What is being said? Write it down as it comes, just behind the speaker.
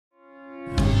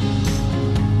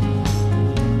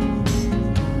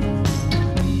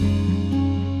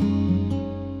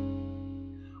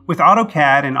With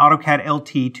AutoCAD and AutoCAD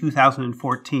LT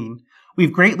 2014,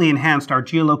 we've greatly enhanced our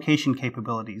geolocation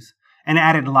capabilities and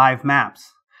added live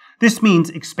maps. This means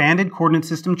expanded coordinate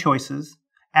system choices,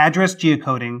 address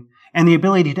geocoding, and the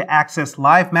ability to access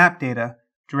live map data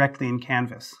directly in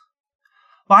Canvas.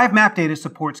 Live map data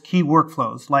supports key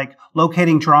workflows like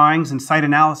locating drawings and site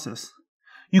analysis.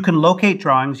 You can locate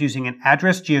drawings using an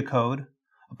address geocode,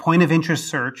 a point of interest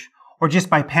search, or just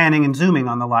by panning and zooming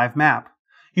on the live map.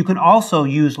 You can also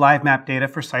use live map data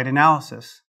for site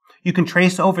analysis. You can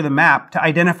trace over the map to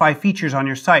identify features on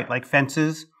your site like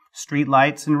fences, street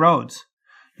lights, and roads.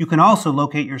 You can also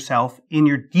locate yourself in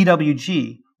your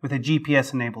DWG with a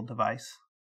GPS-enabled device.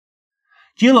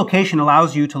 Geolocation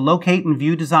allows you to locate and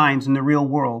view designs in the real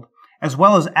world, as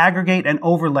well as aggregate and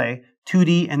overlay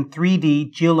 2D and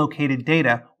 3D geolocated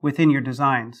data within your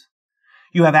designs.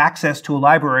 You have access to a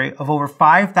library of over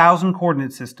 5,000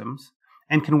 coordinate systems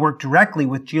and can work directly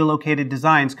with geolocated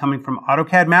designs coming from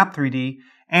AutoCAD Map 3D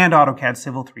and AutoCAD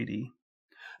Civil 3D.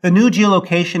 The new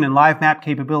geolocation and live map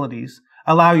capabilities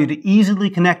allow you to easily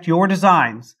connect your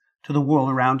designs to the world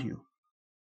around you.